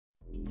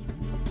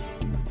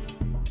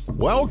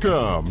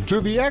Welcome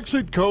to the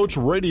Exit Coach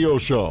Radio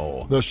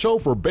Show, the show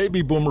for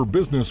baby boomer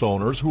business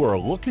owners who are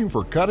looking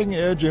for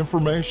cutting-edge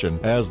information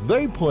as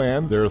they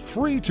plan their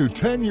 3 to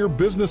 10-year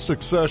business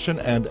succession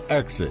and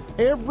exit.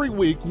 Every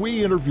week,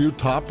 we interview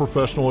top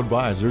professional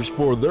advisors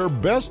for their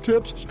best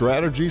tips,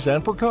 strategies,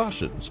 and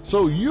precautions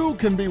so you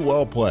can be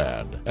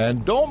well-planned.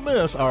 And don't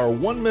miss our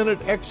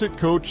 1-minute Exit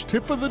Coach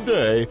tip of the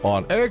day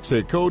on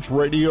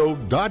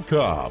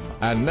exitcoachradio.com.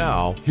 And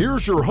now,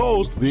 here's your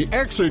host, the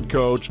Exit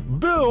Coach,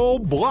 Bill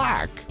Black.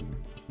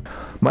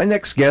 My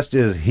next guest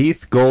is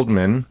Heath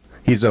Goldman.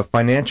 He's a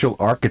financial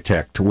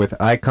architect with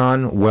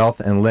Icon Wealth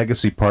and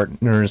Legacy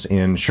Partners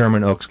in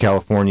Sherman Oaks,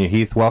 California.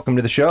 Heath, welcome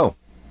to the show.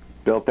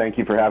 Bill, thank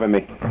you for having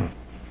me.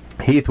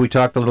 Heath, we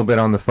talked a little bit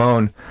on the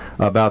phone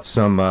about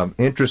some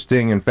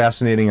interesting and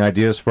fascinating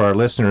ideas for our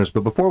listeners,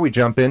 but before we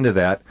jump into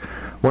that,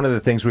 one of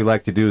the things we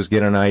like to do is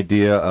get an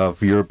idea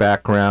of your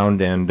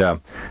background and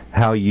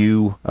how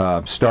you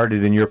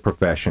started in your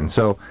profession.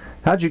 So,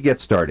 how'd you get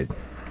started?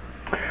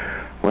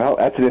 Well,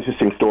 that's an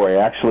interesting story.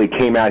 I actually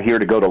came out here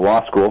to go to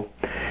law school,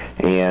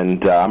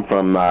 and I'm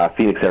from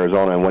Phoenix,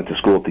 Arizona, and went to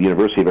school at the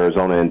University of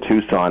Arizona in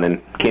Tucson,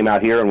 and came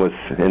out here and was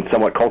in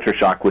somewhat culture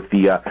shock with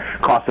the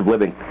cost of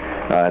living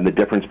and the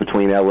difference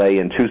between L.A.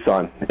 and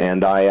Tucson.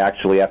 And I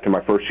actually, after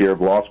my first year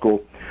of law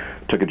school,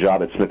 took a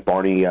job at Smith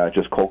Barney,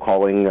 just cold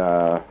calling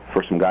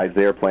for some guys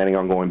there, planning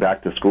on going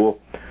back to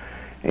school.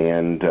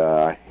 And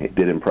it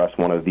did impress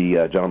one of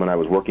the gentlemen I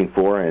was working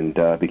for, and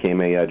became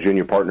a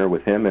junior partner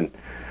with him, and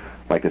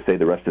like I say,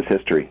 the rest is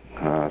history.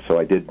 So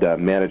I did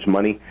manage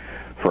money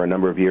for a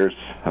number of years.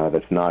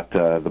 That's not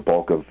the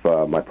bulk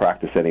of my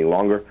practice any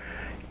longer.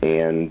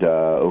 And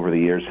over the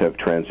years have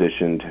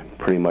transitioned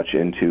pretty much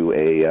into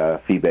a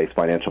fee-based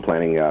financial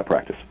planning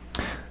practice.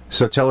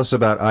 So tell us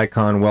about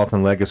Icon Wealth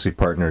and Legacy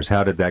Partners.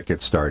 How did that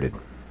get started?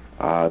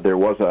 There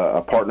was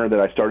a partner that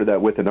I started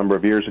that with a number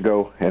of years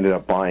ago. Ended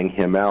up buying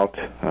him out.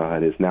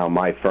 It is now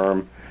my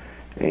firm.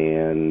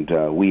 And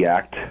we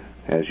act,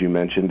 as you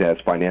mentioned, as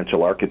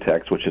financial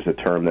architects, which is a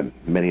term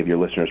that many of your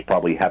listeners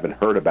probably haven't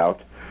heard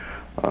about.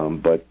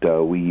 But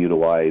we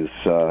utilize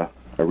a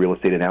real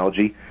estate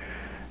analogy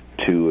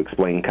to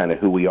explain kind of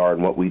who we are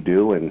and what we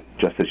do. And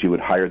just as you would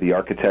hire the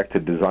architect to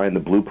design the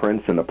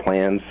blueprints and the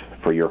plans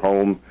for your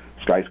home,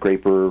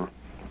 skyscraper,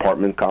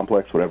 apartment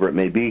complex, whatever it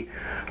may be,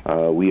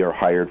 we are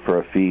hired for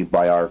a fee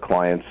by our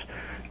clients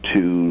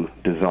to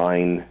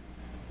design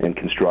and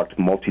construct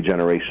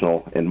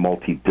multi-generational and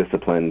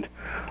multi-disciplined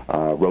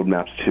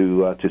roadmaps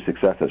to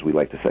success, as we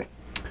like to say.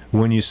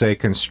 When you say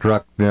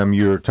construct them,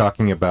 you're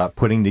talking about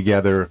putting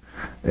together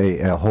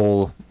a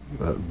whole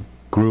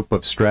group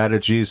of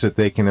strategies that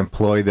they can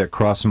employ that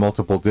cross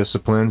multiple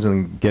disciplines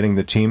and getting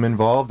the team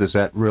involved? Is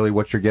that really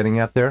what you're getting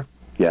at there?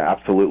 Yeah,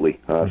 absolutely.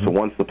 So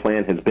once the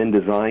plan has been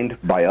designed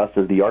by us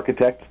as the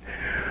architect,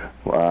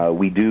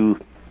 we do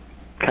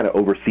kind of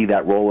oversee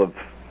that role of,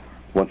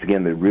 once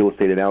again, the real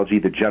estate analogy,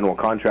 the general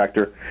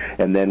contractor,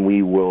 and then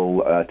we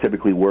will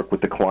typically work with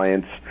the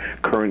client's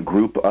current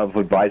group of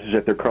advisors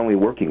that they're currently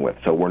working with.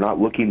 So we're not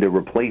looking to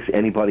replace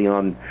anybody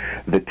on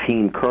the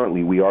team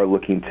currently. We are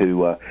looking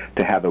to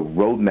have a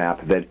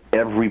roadmap that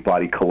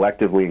everybody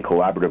collectively and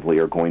collaboratively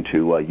are going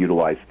to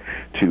utilize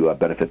to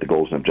benefit the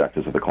goals and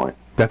objectives of the client.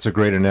 That's a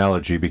great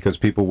analogy, because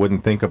people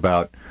wouldn't think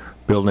about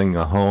building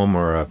a home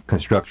or a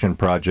construction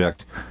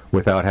project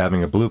without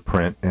having a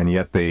blueprint, and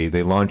yet they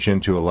launch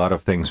into a lot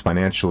of things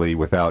financially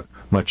without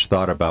much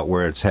thought about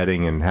where it's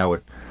heading and how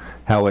it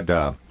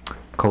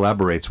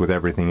collaborates with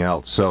everything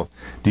else. So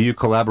do you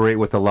collaborate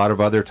with a lot of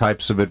other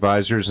types of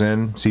advisors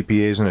then,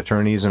 CPAs and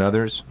attorneys and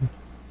others?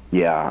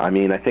 Yeah, I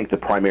mean, I think the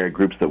primary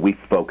groups that we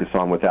focus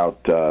on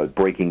without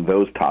breaking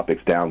those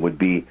topics down would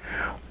be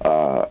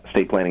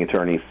estate planning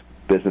attorneys,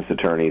 business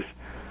attorneys,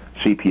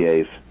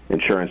 CPAs,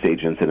 insurance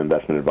agents, and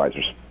investment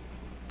advisors.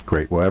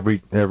 Great. Well,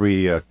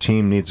 every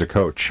team needs a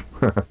coach.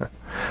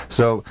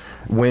 So,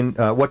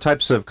 what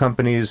types of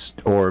companies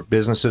or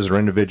businesses or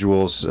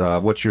individuals?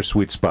 What's your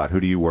sweet spot? Who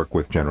do you work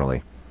with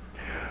generally?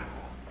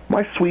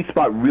 My sweet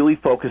spot really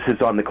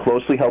focuses on the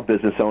closely held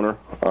business owner,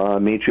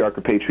 matriarch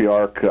or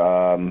patriarch.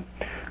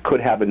 Could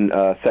have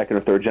a second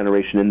or third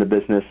generation in the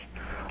business,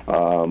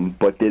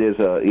 but it is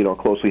a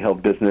closely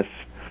held business.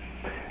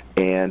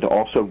 And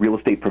also real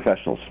estate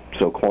professionals,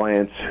 so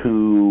clients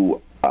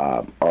who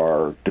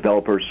are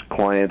developers,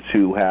 clients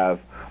who have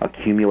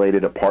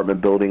accumulated apartment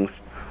buildings,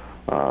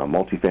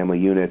 multifamily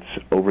units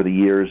over the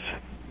years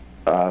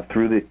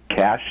through the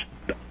cash,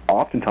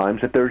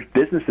 oftentimes, that their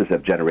businesses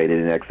have generated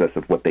in excess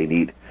of what they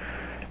need.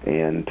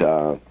 And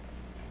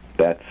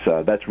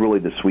that's really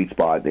the sweet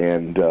spot.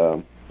 And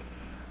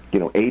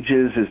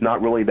ages is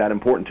not really that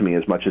important to me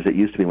as much as it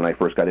used to be when I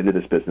first got into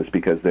this business,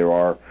 because there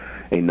are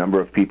a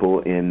number of people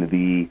in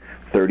the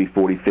 30,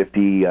 40,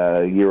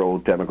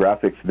 50-year-old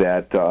demographics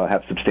that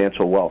have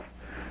substantial wealth.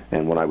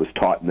 And when I was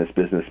taught in this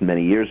business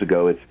many years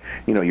ago, it's,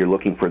 you're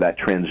looking for that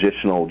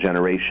transitional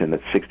generation,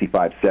 that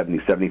 65,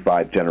 70,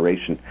 75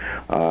 generation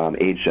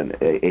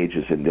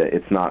ages, and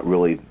it's not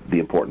really the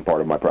important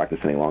part of my practice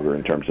any longer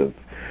in terms of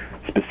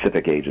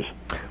specific ages.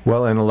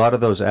 Well, and a lot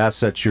of those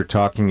assets you're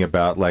talking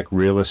about, like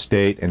real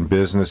estate and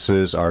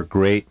businesses, are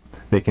great.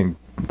 They can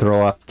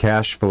throw off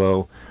cash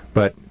flow,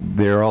 but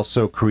they're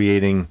also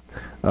creating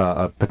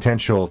a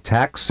potential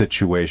tax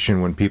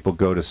situation when people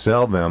go to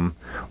sell them,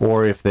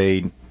 or if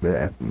they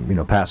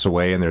pass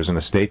away and there's an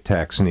estate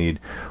tax need.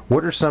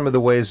 What are some of the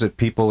ways that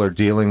people are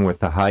dealing with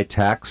the high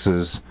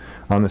taxes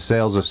on the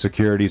sales of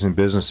securities and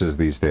businesses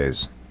these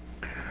days?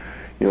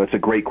 It's a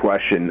great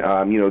question.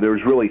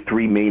 There's really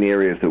three main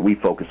areas that we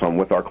focus on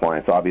with our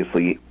clients.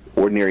 Obviously,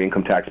 ordinary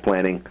income tax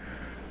planning,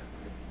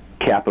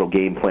 capital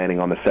gain planning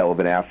on the sale of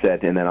an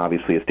asset, and then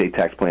obviously estate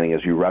tax planning,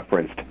 as you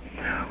referenced.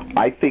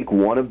 I think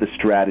one of the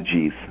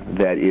strategies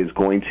that is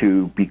going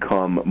to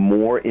become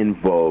more in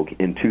vogue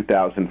in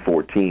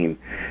 2014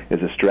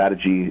 is a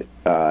strategy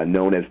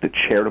known as the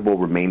Charitable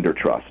Remainder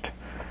Trust.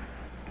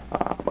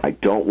 I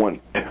don't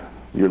want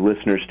your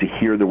listeners to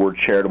hear the word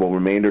Charitable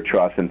Remainder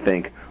Trust and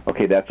think,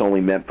 okay, that's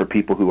only meant for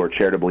people who are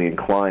charitably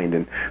inclined,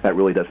 and that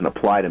really doesn't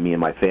apply to me and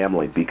my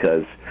family,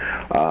 because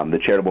the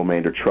Charitable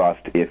Remainder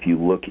Trust, if you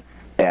look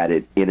at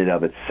it in and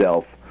of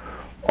itself,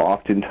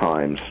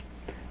 oftentimes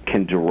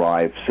can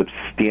derive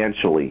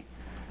substantially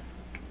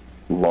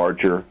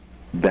larger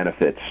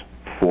benefits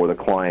for the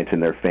client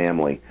and their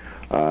family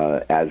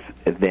as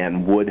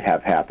than would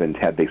have happened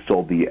had they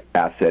sold the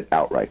asset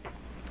outright.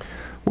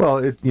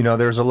 Well,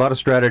 there's a lot of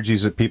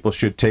strategies that people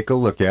should take a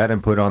look at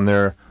and put on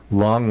their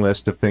long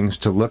list of things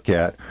to look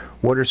at.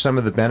 What are some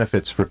of the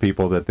benefits for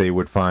people that they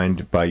would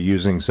find by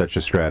using such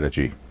a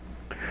strategy?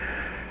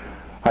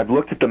 I've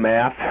looked at the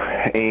math,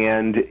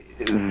 and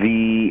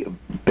the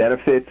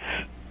benefits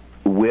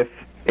with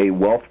a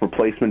wealth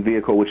replacement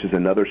vehicle, which is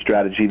another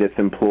strategy that's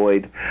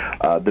employed,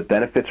 the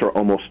benefits are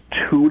almost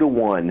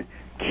 2-to-1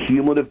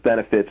 cumulative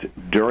benefits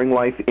during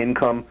life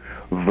income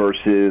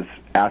versus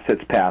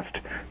assets passed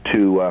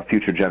to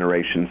future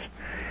generations.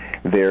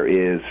 There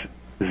is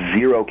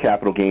zero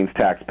capital gains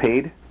tax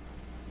paid,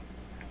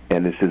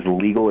 and this is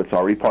legal. It's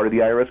already part of the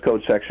IRS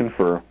code section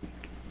for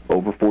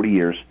over 40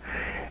 years.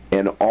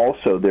 And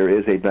also there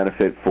is a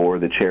benefit for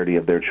the charity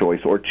of their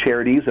choice or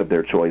charities of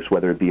their choice,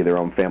 whether it be their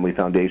own family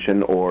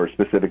foundation or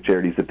specific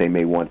charities that they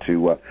may want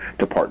to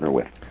partner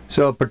with.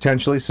 So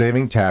potentially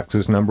saving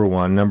taxes, number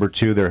one. Number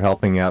two, they're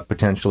helping out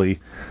potentially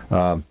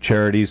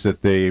charities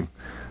that they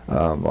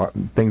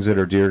things that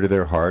are dear to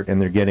their heart,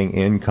 and they're getting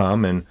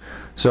income. And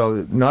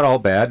so not all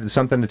bad. It's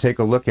something to take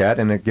a look at.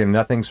 And again,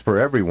 nothing's for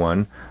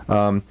everyone.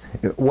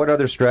 What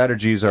other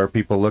strategies are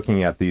people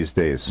looking at these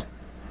days?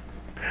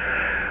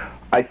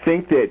 I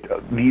think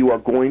that you are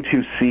going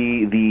to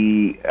see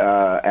the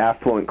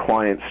affluent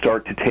clients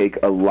start to take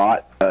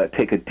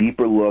a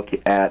deeper look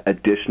at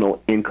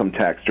additional income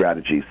tax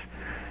strategies.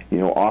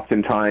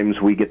 Oftentimes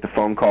we get the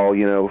phone call,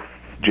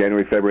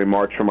 January, February,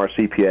 March from our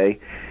CPA,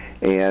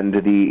 and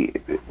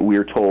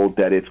we're told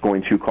that it's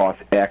going to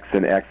cost X,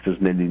 and X does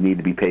need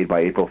to be paid by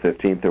April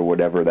 15th or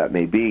whatever that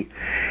may be.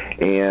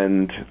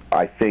 And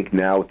I think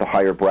now with the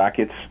higher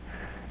brackets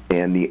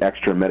and the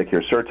extra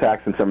Medicare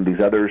surtax and some of these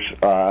others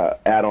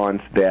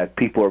add-ons, that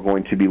people are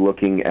going to be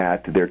looking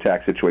at their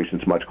tax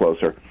situations much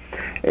closer.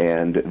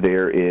 And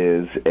there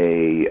is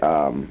a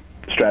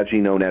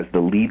strategy known as the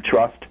Lead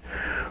Trust,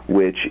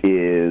 which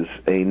is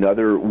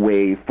another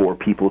way for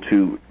people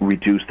to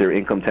reduce their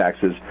income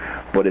taxes,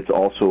 but it's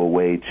also a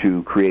way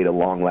to create a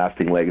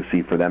long-lasting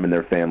legacy for them and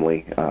their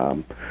family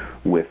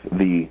with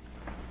the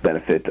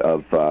benefit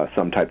of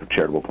some type of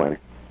charitable planning.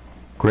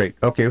 Great.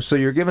 Okay, so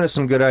you're giving us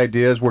some good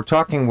ideas. We're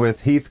talking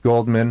with Heath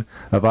Goldman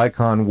of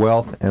Icon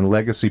Wealth and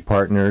Legacy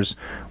Partners.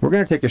 We're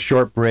going to take a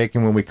short break,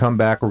 and when we come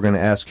back, we're going to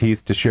ask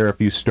Heath to share a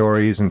few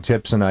stories and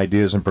tips and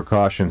ideas and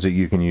precautions that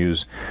you can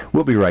use.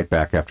 We'll be right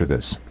back after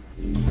this.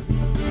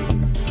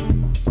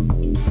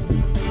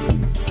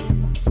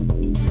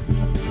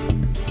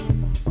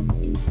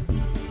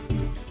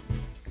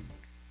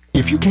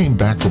 If you came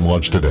back from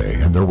lunch today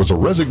and there was a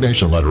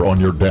resignation letter on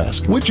your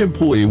desk, which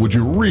employee would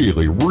you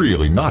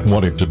really not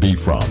want it to be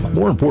from?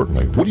 More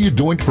importantly, what are you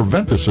doing to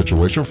prevent this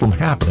situation from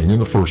happening in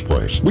the first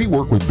place? We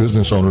work with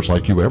business owners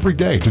like you every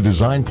day to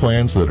design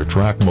plans that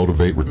attract,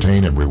 motivate,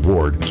 retain, and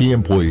reward key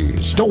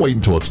employees. Don't wait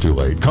until it's too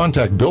late.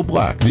 Contact Bill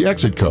Black, the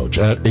Exit Coach,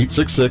 at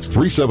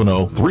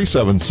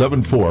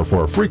 866-370-3774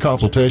 for a free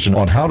consultation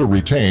on how to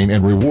retain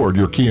and reward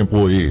your key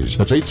employees.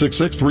 That's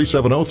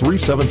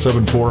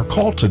 866-370-3774.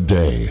 Call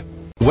today.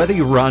 Whether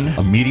you run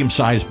a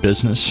medium-sized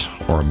business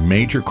or a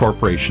major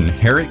corporation,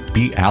 Herrick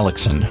B.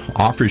 Alexson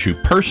offers you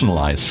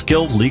personalized,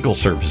 skilled legal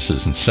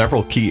services in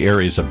several key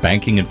areas of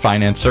banking and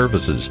finance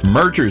services,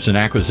 mergers and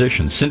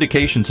acquisitions,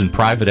 syndications and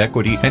private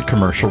equity, and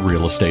commercial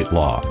real estate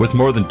law. With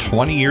more than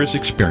 20 years'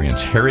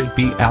 experience, Herrick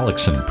B.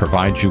 Alexson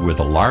provides you with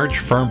a large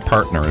firm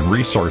partner and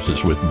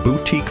resources with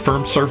boutique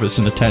firm service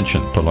and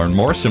attention. To learn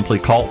more, simply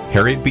call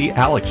Herrick B.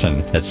 Alexson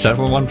at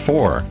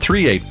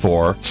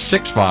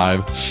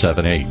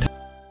 714-384-6578.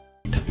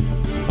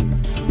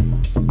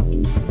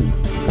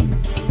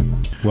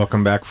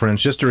 Welcome back,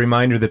 friends. Just a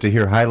reminder that to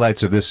hear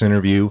highlights of this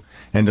interview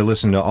and to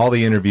listen to all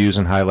the interviews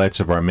and highlights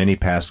of our many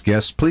past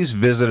guests, please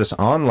visit us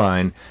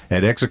online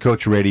at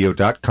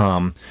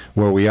exitcoachradio.com,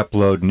 where we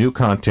upload new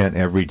content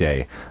every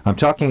day. I'm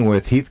talking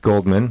with Heath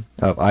Goldman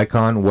of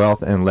Icon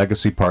Wealth and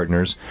Legacy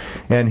Partners.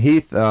 And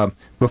Heath,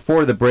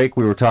 before the break,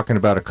 we were talking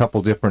about a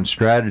couple different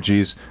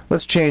strategies.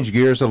 Let's change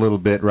gears a little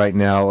bit right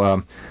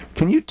now.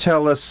 Can you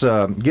tell us,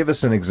 give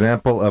us an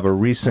example of a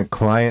recent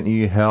client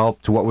you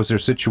helped? What was their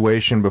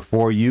situation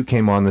before you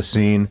came on the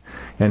scene,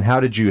 and how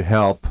did you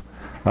help,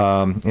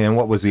 and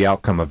what was the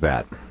outcome of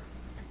that?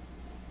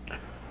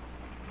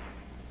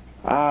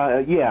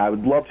 Yeah, I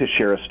would love to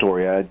share a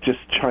story. Just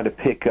trying to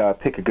pick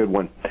a good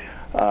one.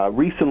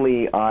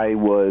 Recently, I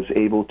was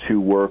able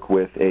to work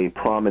with a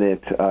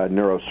prominent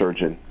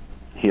neurosurgeon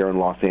here in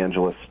Los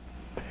Angeles,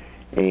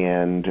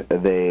 and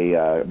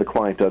the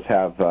client does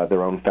have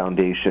their own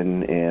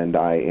foundation, and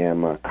I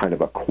am kind of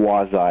a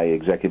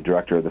quasi-executive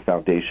director of the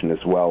foundation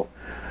as well.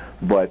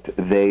 But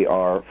they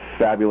are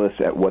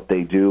fabulous at what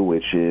they do,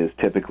 which is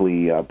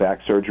typically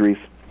back surgeries.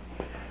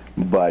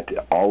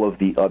 But all of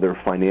the other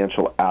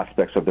financial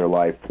aspects of their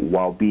life,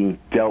 while being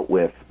dealt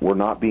with, were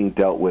not being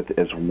dealt with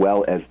as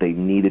well as they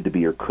needed to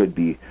be or could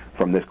be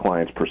from this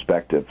client's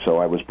perspective. So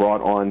I was brought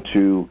on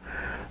to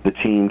the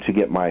team to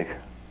get my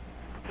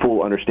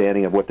full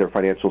understanding of what their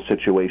financial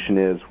situation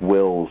is,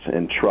 wills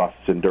and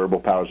trusts and durable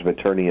powers of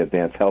attorney,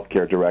 advanced health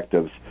care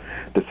directives,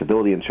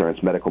 disability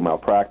insurance, medical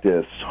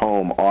malpractice,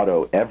 home,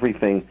 auto,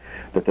 everything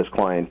that this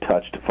client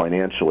touched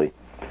financially.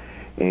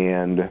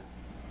 And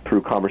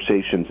through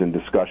conversations and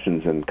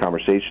discussions and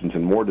conversations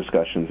and more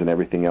discussions and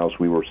everything else,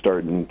 we were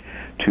starting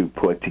to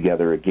put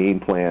together a game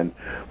plan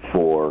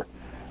for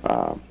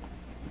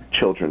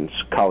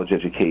children's college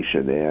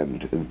education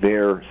and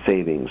their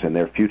savings and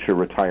their future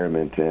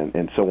retirement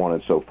and so on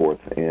and so forth.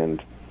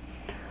 And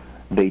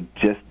they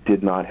just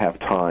did not have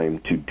time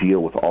to deal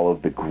with all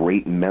of the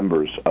great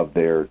members of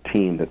their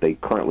team that they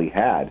currently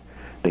had.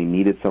 They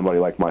needed somebody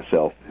like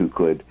myself who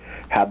could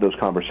have those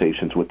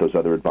conversations with those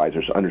other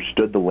advisors,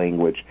 understood the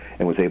language,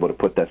 and was able to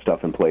put that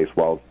stuff in place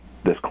while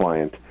this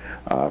client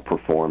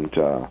performed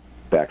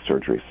back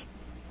surgeries.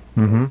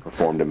 Mm-hmm.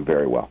 Performed them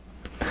very well.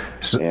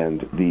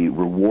 And the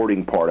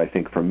rewarding part, I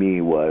think, for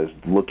me was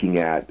looking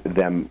at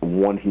them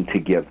wanting to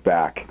give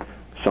back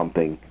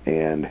something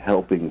and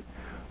helping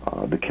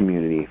the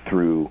community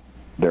through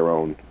their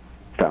own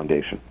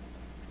foundation.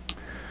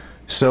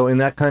 So in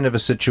that kind of a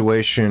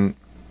situation,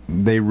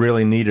 they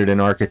really needed an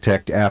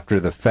architect after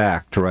the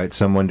fact, right?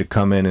 Someone to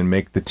come in and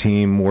make the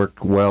team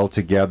work well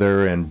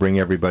together and bring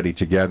everybody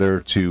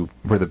together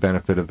for the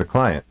benefit of the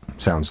client,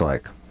 sounds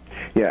like.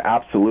 Yeah,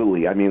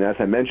 absolutely. I mean, as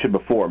I mentioned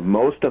before,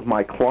 most of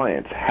my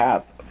clients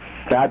have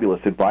fabulous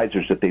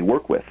advisors that they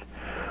work with.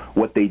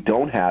 What they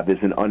don't have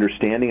is an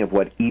understanding of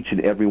what each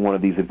and every one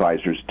of these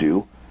advisors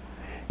do,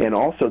 and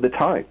also the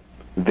time.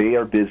 They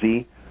are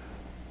busy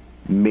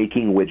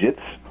making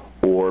widgets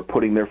or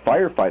putting their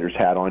firefighter's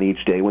hat on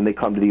each day when they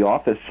come to the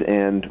office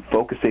and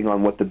focusing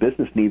on what the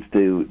business needs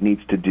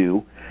to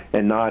do,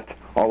 and not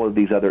all of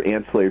these other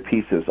ancillary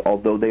pieces,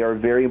 although they are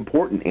very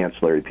important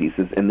ancillary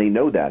pieces, and they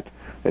know that.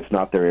 It's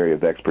not their area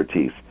of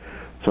expertise.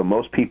 So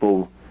most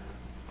people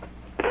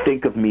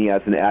think of me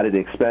as an added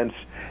expense,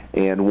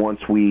 and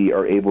once we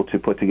are able to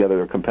put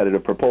together a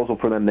competitive proposal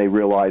for them, they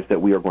realize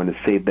that we are going to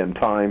save them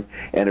time,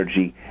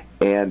 energy,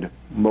 and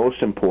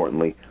most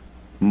importantly,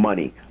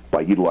 money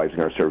by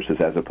utilizing our services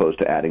as opposed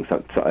to adding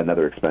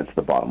another expense to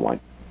the bottom line.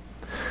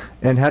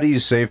 And how do you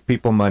save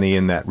people money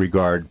in that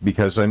regard?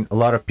 Because a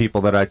lot of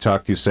people that I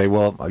talk to say,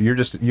 well,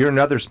 you're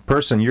another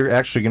person, you're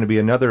actually going to be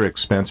another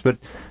expense. But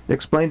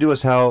explain to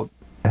us how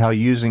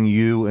using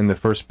you in the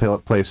first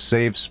place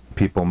saves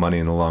people money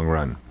in the long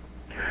run.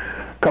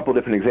 A couple of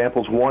different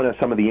examples. One is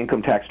some of the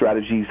income tax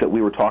strategies that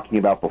we were talking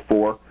about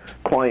before.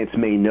 Clients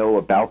may know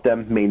about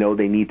them, may know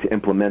they need to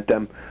implement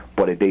them,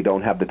 but they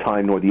don't have the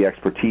time nor the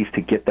expertise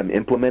to get them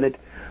implemented.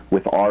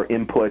 With our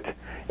input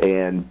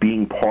and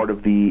being part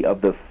of the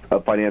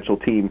financial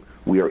team,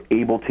 we are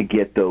able to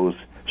get those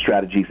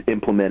strategies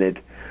implemented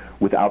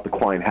without the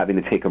client having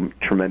to take a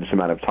tremendous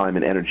amount of time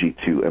and energy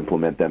to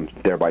implement them,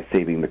 thereby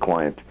saving the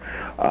client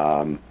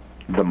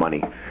the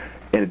money.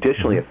 And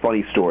additionally, a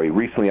funny story.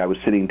 Recently, I was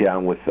sitting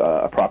down with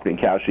a property and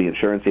casualty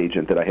insurance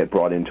agent that I had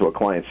brought into a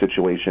client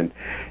situation,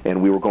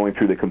 and we were going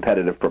through the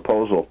competitive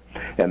proposal.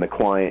 And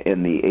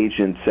the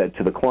agent said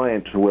to the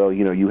client, "Well,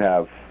 you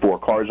have 4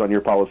 cars on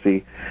your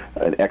policy,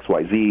 an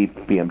XYZ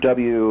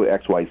BMW,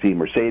 XYZ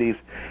Mercedes."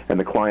 And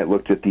the client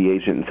looked at the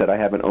agent and said, "I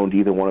haven't owned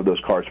either one of those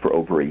cars for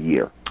over a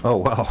year." Oh,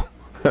 wow.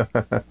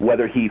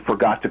 Whether he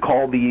forgot to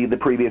call the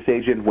previous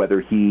agent,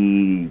 whether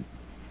he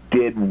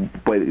did,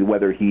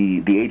 whether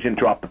the agent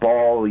dropped the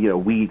ball,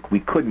 we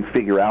couldn't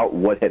figure out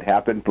what had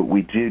happened, but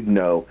we did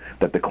know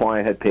that the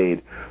client had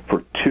paid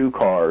for 2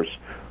 cars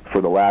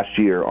for the last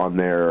year on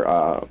their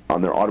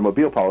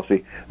automobile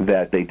policy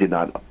that they did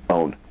not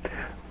own.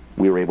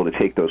 We were able to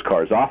take those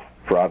cars off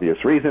for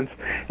obvious reasons,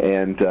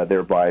 and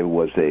thereby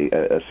was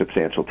a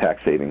substantial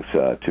tax savings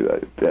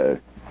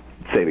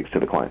savings to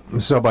the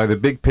client. So by the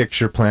big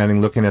picture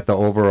planning, looking at the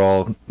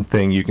overall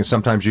thing,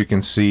 sometimes you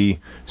can see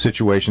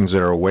situations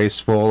that are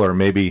wasteful, or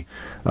maybe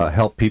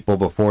help people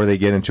before they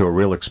get into a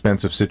real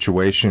expensive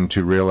situation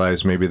to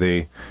realize maybe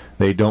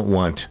they don't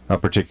want a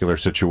particular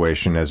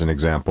situation, as an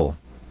example,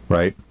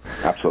 right?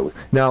 Absolutely.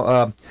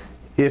 Now,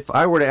 if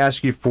I were to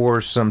ask you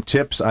for some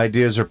tips,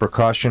 ideas, or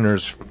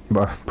precautions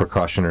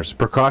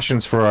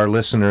for our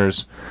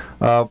listeners,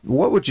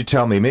 what would you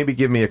tell me? Maybe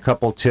give me a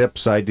couple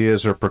tips,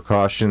 ideas, or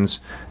precautions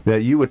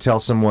that you would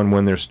tell someone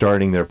when they're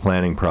starting their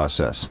planning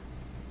process.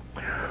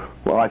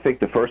 Well, I think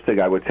the first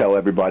thing I would tell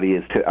everybody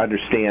is to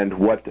understand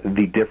what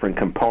the different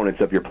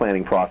components of your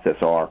planning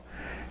process are.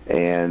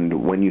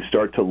 And when you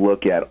start to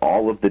look at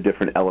all of the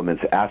different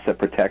elements, asset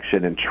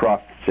protection and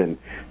trusts and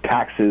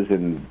taxes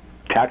and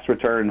tax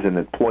returns and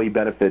employee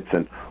benefits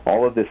and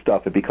all of this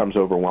stuff, it becomes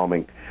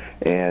overwhelming.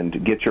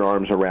 And get your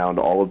arms around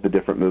all of the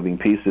different moving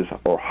pieces,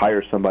 or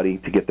hire somebody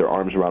to get their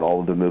arms around all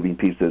of the moving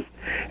pieces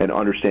and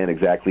understand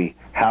exactly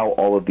how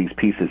all of these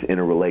pieces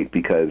interrelate,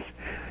 because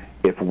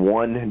if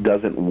one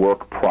doesn't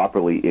work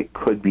properly, it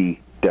could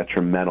be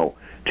detrimental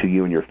to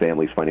you and your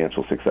family's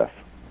financial success.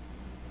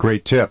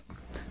 Great tip.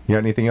 You got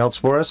anything else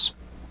for us?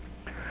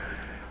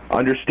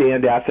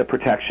 Understand asset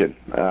protection.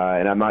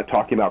 And I'm not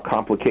talking about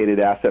complicated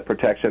asset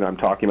protection. I'm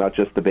talking about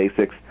just the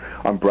basics.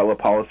 Umbrella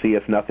policy,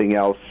 if nothing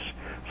else.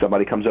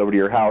 Somebody comes over to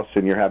your house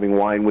and you're having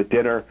wine with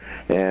dinner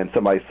and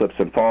somebody slips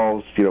and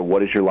falls.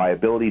 What is your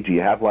liability? Do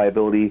you have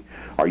liability?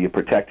 Are you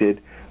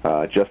protected?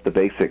 Just the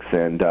basics.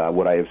 And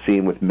what I have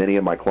seen with many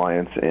of my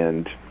clients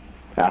and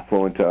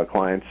affluent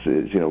clients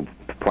is,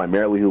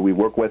 primarily who we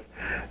work with,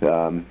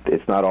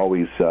 it's not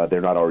always, they're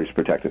not always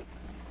protected.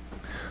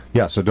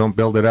 Yeah, so don't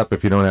build it up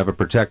if you don't have it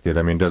protected.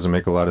 I mean, it doesn't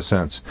make a lot of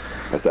sense.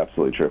 That's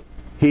absolutely true.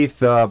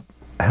 Heath, how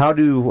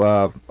do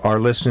our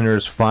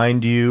listeners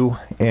find you,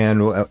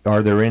 and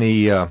are there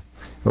any,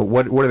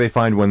 what do they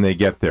find when they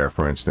get there,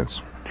 for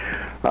instance?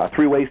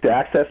 3 ways to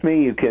access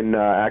me. You can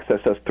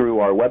access us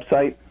through our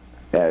website,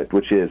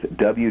 which is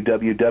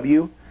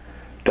www.iconwlp,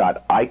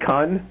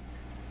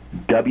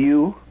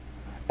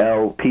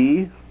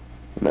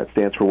 and that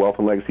stands for Wealth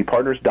and Legacy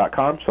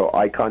Partners.com, so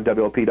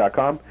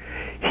iconwlp.com,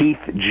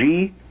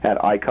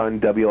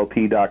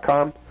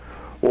 heathg@iconwlp.com,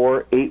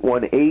 or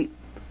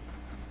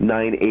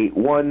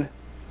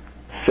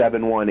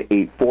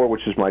 818-981-7184,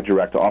 which is my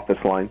direct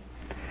office line.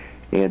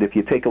 And if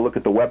you take a look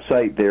at the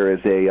website, there is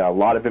a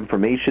lot of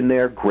information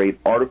there, great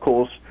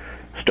articles.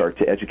 Start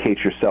to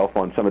educate yourself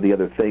on some of the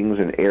other things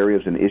and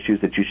areas and issues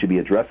that you should be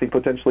addressing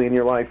potentially in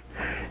your life,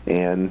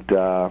 and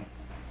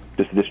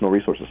just additional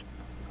resources.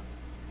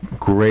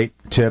 Great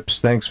tips.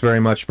 Thanks very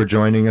much for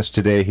joining us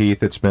today,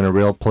 Heath. It's been a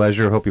real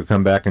pleasure. Hope you'll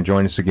come back and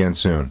join us again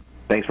soon.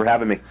 Thanks for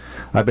having me.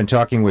 I've been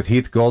talking with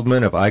Heath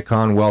Goldman of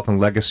Icon Wealth and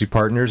Legacy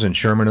Partners in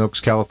Sherman Oaks,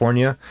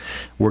 California.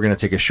 We're going to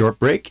take a short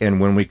break, and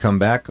when we come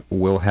back,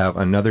 we'll have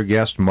another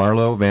guest,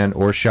 Marlo Van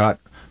Oorschot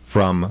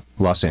from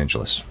Los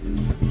Angeles.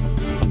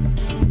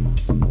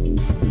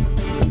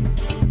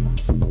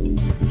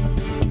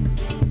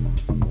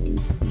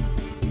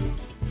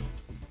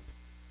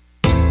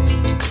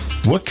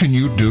 What can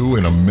you do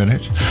in a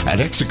minute? At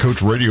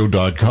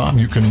ExitCoachRadio.com,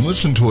 you can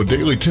listen to a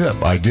daily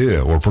tip,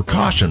 idea, or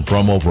precaution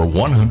from over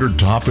 100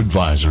 top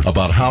advisors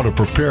about how to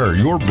prepare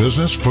your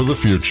business for the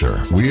future.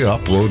 We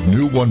upload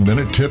new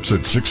 1-minute tips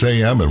at 6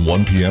 a.m. and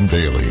 1 p.m.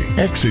 daily.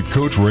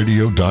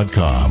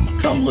 ExitCoachRadio.com.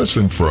 Come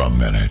listen for a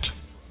minute.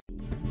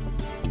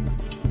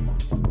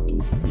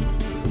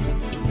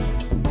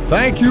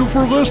 Thank you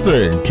for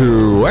listening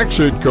to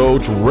Exit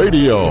Coach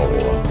Radio.